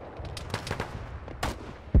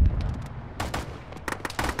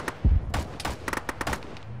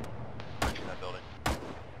 Breaching that building.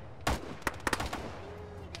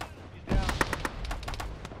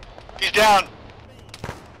 He's down!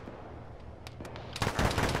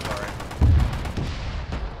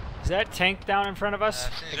 Is that tank down in front of us?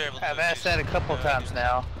 I've asked that a couple times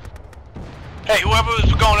now. Hey, whoever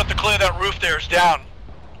was going up to clear that roof there is down.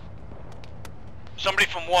 Somebody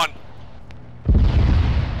from 1.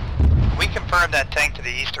 We confirmed that tank to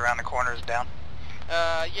the east around the corner is down.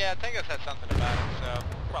 Yeah, I think I said something about it, so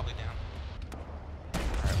probably down.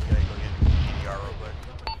 Alright, we gotta go get GDR real quick.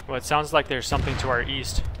 Well, it sounds like there's something to our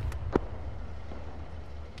east.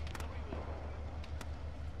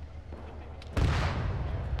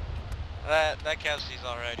 That casualty's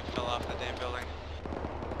alright, he fell off the damn building.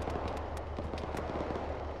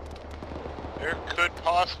 There could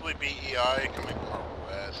possibly be EI coming from our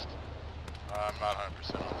west. I'm not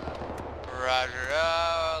 100% on that. Roger,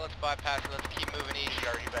 let's bypass it, let's keep moving east.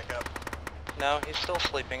 Are you back up? No, he's still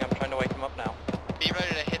sleeping. I'm trying to wake him up now. Be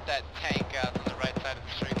ready to hit that tank on the right side of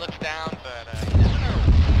the street. Looks down, but you never know.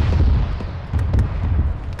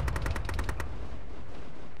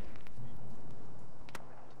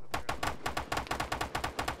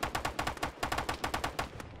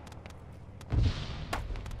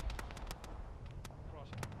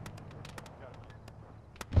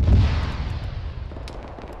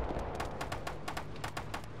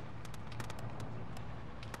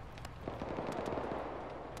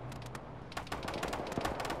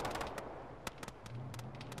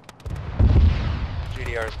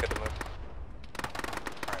 GDR is good to move.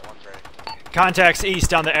 Alright, one's ready. Contacts east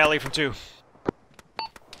down the alley from 2.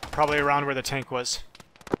 Probably around where the tank was.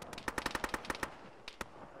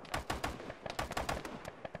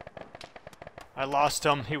 I lost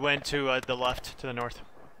him. He went to the left, to the north.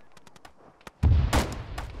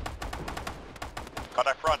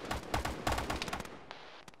 Contact front.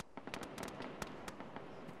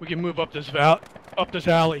 We can move up this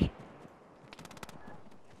alley.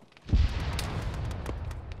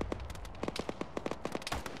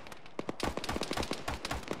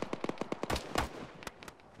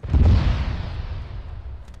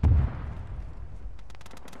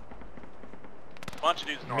 Bunch of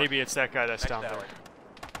dudes north. Maybe it's that guy that's Next down alley. there.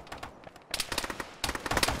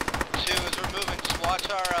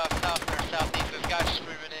 our south and our southeast. Those guys just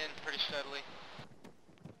moving in pretty steadily.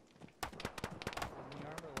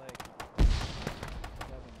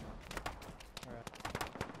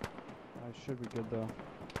 I should be good though.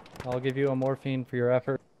 I'll give you a morphine for your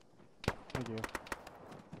effort. Thank you.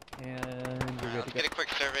 And you're good Let's get a quick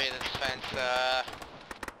survey of this fence. If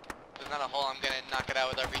there's not a hole, I'm gonna knock it out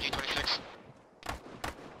with RPG-26.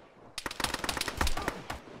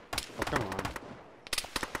 Oh, come on.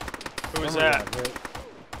 Who was that?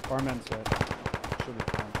 Barman's hit. Should be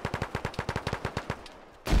fine.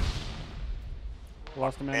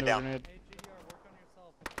 Lost a man to a grenade.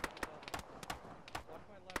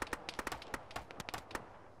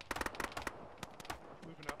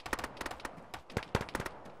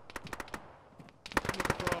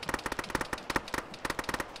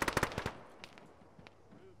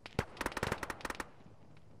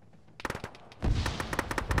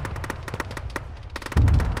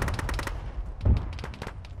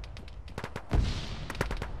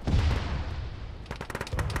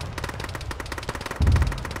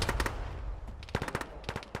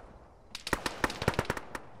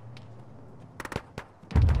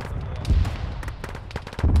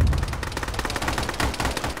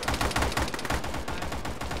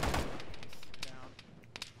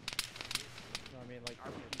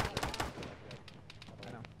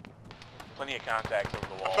 Plenty of contacts over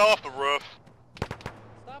the wall. I fell off the roof.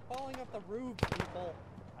 Stop falling off the roof, people.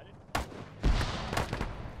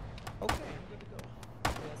 Okay, I'm good to go.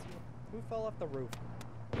 Yes, who fell off the roof?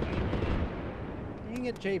 Dang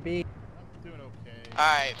it, JB. I'm doing okay.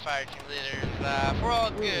 Alright, fire team leaders. If we're all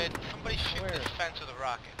good, somebody shoot this fence with a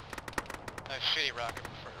rocket. A shitty rocket,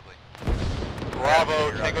 preferably.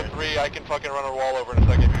 Bravo, Tango 3, I can fucking run a wall over in a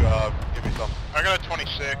second if you, give me some. I got a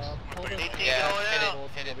 26. Yeah,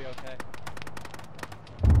 hit it. Be okay.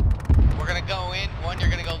 We're gonna go in. One, you're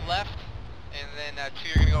gonna go left, and then two,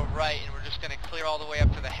 you're gonna go right, and we're just gonna clear all the way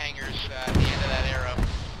up to the hangars at the end of that arrow.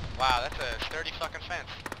 Wow, that's a sturdy fucking fence.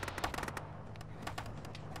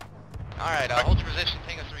 Alright, hold your position.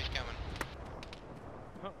 Tango 3's coming.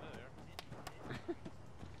 Oh, there.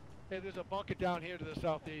 Hey, there's a bunker down here to the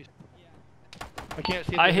southeast. I can't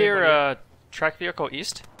see. I hear a track vehicle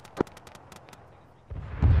east.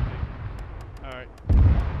 Alright.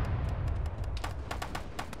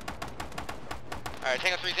 Alright,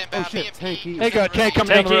 Tango 3's inbound. Oh shit, tank east. Hey, got tank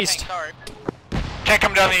coming down the road. East. Sorry. Can't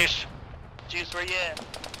come down the east. Juice, where you at?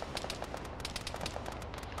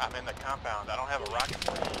 I'm in the compound. I don't have a rocket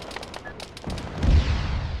for you.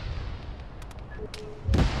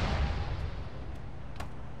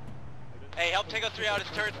 Hey, help Tango 3 out.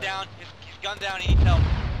 His turret's down. His gun down. He needs help.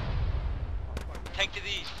 Tank to the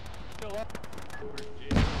east. Still up.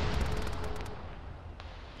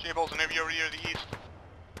 J-Bolt's maybe over here to the east.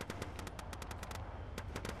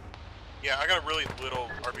 Yeah, I got a really little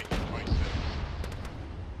RPG-26.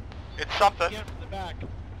 It's something. Get from the back.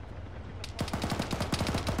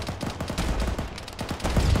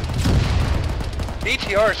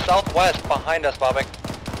 BTR southwest behind us, Bobby.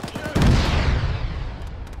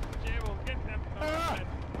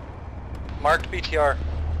 Marked BTR.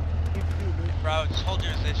 Bro, just hold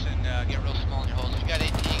your position. Get real small in your holes. If you got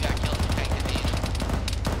AT, you got killed. Tank to the east.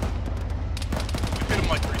 We hit him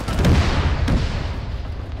like 3 times.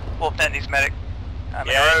 Wolf Net needs medic. Yeah,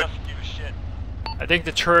 I don't give a shit. I think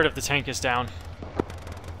the turret of the tank is down.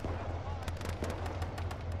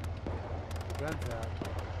 Gun's out.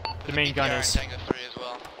 The main gun is. Tango 3 as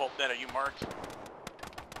well. Wolf Net, are you marked?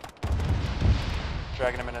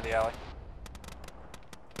 Dragging him into the alley.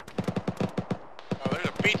 Oh, there's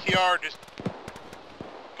a BTR just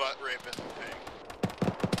butt raping the tank.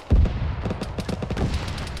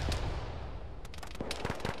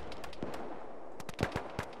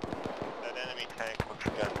 That enemy tank looks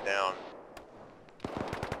gunned down.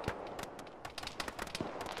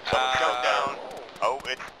 Someone's gunned down. Oh,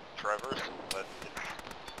 it's Trevor's, but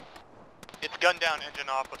it's gunned down, engine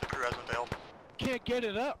off, but the crew hasn't bailed. Can't get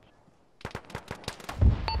it up.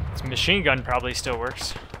 Its machine gun probably still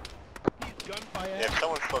works. Yeah, if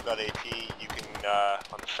someone's still got AT, you can,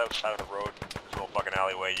 on the south side of the road, there's a little fucking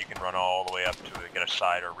alleyway, you can run all the way up to get a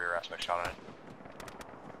side or rear aspect shot on it.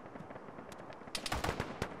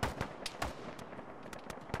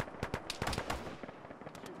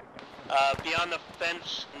 Beyond the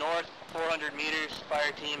fence, north, 400 meters,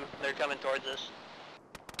 fire team, they're coming towards us.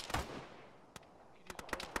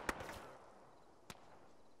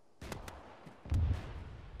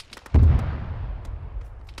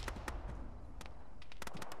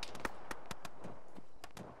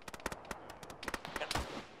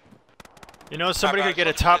 You know, somebody could get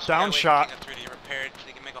a top-down shot Repaired so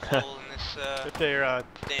they can make a hole in this if they're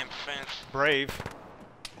damn fence. brave.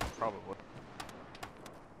 Probably.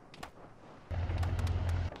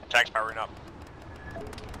 Tank's powering up.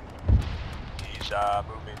 He's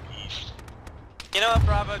moving east. You know what,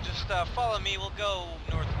 Bravo? Just follow me. We'll go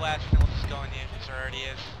northwest, and we'll just go in the entrance where it already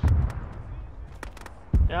is.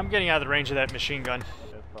 Yeah, I'm getting out of the range of that machine gun.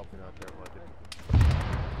 That's probably not terrible.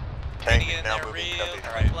 Tank Get is in now there moving real southeast.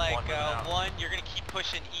 quick, Right. like one, you're gonna keep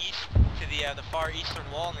pushing east to the far eastern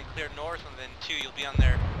wall, and then clear north, and then 2, you'll be on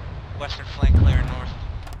their western flank, clear north.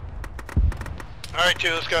 All right, 2,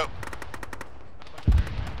 let's go.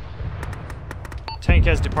 Tank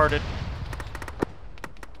has departed.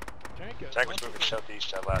 Tank was moving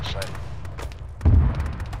southeast at last sight.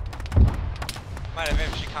 Might have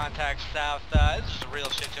infantry contacts south. This is a real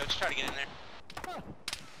shit show. Just try to get in there.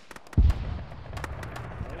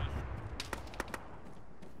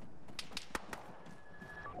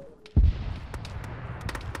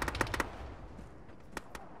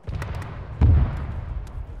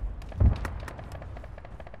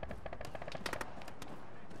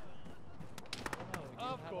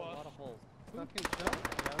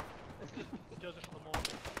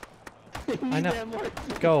 I know.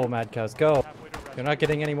 Go, Mad Cows, go. You're not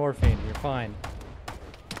getting any morphine. You're fine.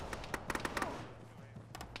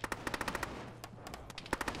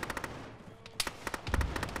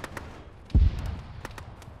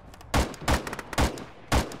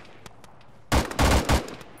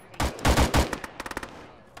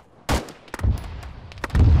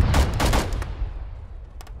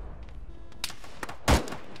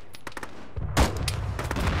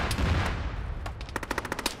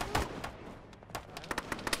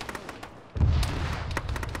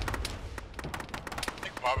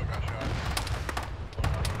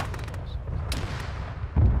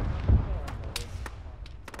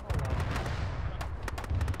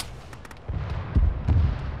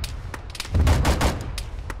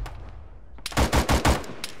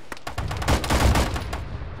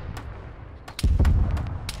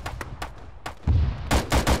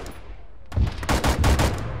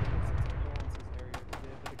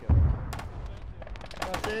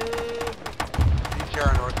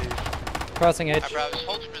 Crossing edge. Bravo, just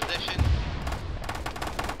hold your position.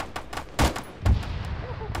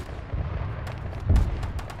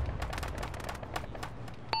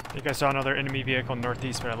 I think I saw another enemy vehicle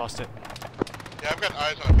northeast, but I lost it. Yeah, I've got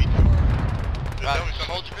eyes on a B2R. Just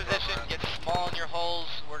hold your position, get small in your holes.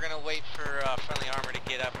 We're gonna wait for Friendly Armor to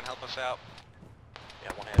get up and help us out.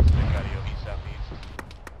 Yeah, one hand's big out of east southeast.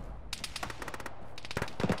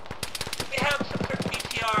 We have some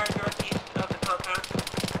BTR northeast of the compound.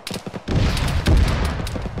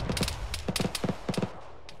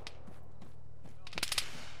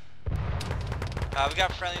 We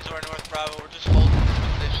got friendlies over North Bravo. We're just holding this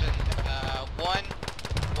position. 1,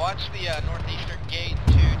 watch the northeastern gate.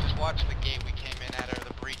 2, just watch the gate we came in at, or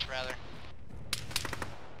the breach rather.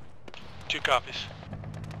 2 copies.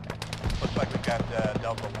 Looks like we've got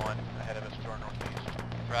Delta 1 ahead of us to our northeast.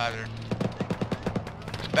 Roger.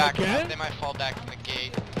 Just back up. They might fall back from the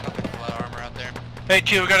gate. Sounds like a lot of armor out there. Hey,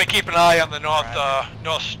 2, we gotta keep an eye on the north,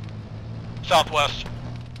 southwest.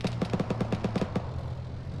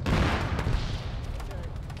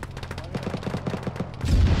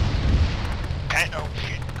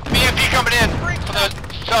 BMP coming in from the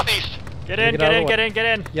southeast. Get in, get in, get in,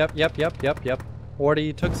 get in. Yep.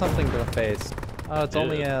 Wardy took something to the face. Oh, it's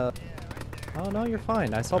only a... Oh, no, you're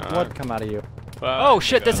fine. I saw blood come out of you. Oh,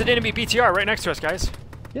 shit, that's an enemy BTR right next to us, guys.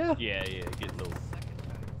 Yeah. Yeah, get low.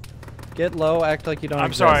 Get low, act like you don't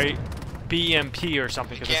I'm exist. sorry, BMP or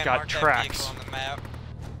something, because it's got tracks. On the map.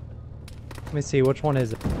 Let me see, which one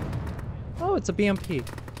is it? Oh, it's a BMP.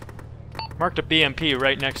 Marked a BMP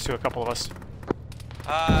right next to a couple of us.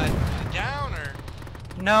 Down or?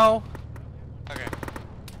 No. Okay.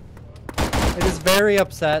 It is very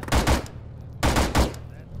upset. I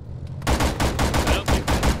don't think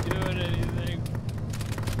that's doing anything.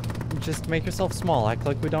 Just make yourself small, act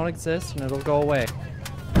like we don't exist, and it'll go away.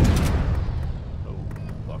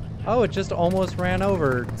 Oh, it just almost ran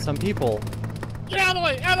over some people. Get out of the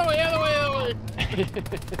way! Out of the way! Out of the way! Out of the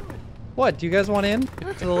way! What, do you guys want in?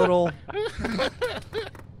 To the little...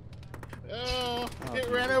 Oh, it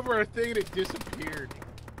ran over a thing and it disappeared.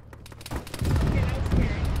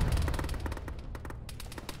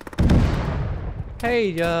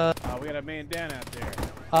 Hey, we got a man down out there.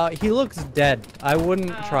 he looks dead. I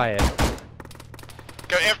wouldn't try it.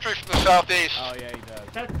 Got infantry from the southeast. Oh, yeah, he does.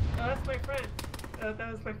 That's my friend.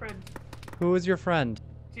 That was my friend. Who is your friend?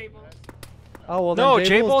 Jables. Oh, well, No, then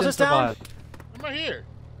Jables didn't is down? survive. I'm right here.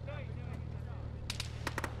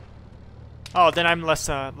 Oh, then I'm less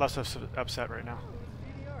upset right now.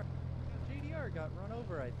 JDR got run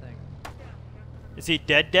over, I think. Is he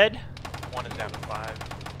dead? One is down to 5.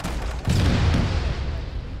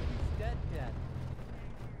 Dead.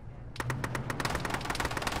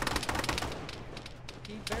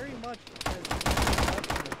 He very much has left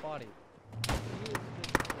in his body. He is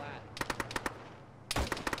just flat.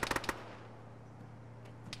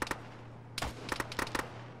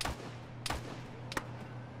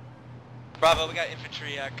 Bravo, we got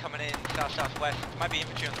infantry coming in south-southwest. Might be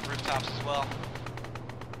infantry on the rooftops as well.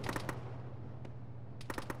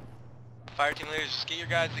 Fire team leaders, just get your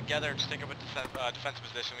guys together and stick up with defensive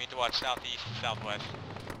position. We need to watch southeast and southwest.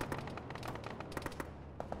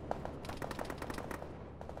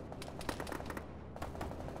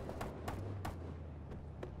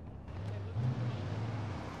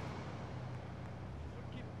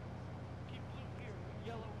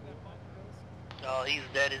 Oh, he's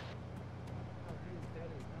dead.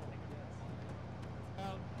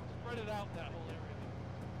 Spread it out that whole area.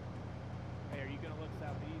 Hey, are you gonna look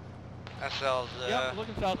southeast? SL's Yep,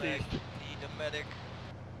 looking southeast. Need a medic.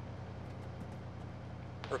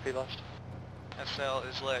 Repeat last. SL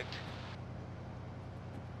is licked.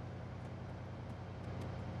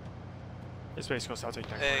 This base goes south.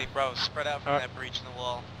 Hey, bro, spread out from that breach in the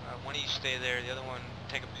wall. One of you stay there, the other one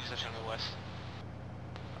take a position on the west.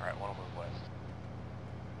 Alright, one will move west.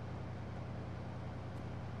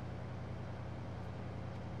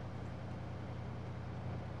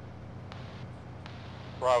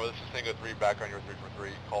 Bravo, this is Tango 3, back on your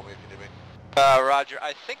 343. Call me if you need me. Roger.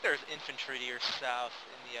 I think there's infantry to your south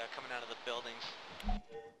in the coming out of the buildings.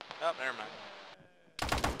 Oh, never mind.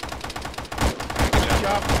 Good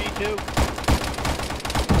job, B2.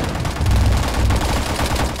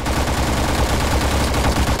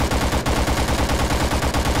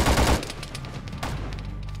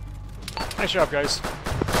 Nice job, guys.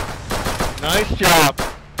 Nice job.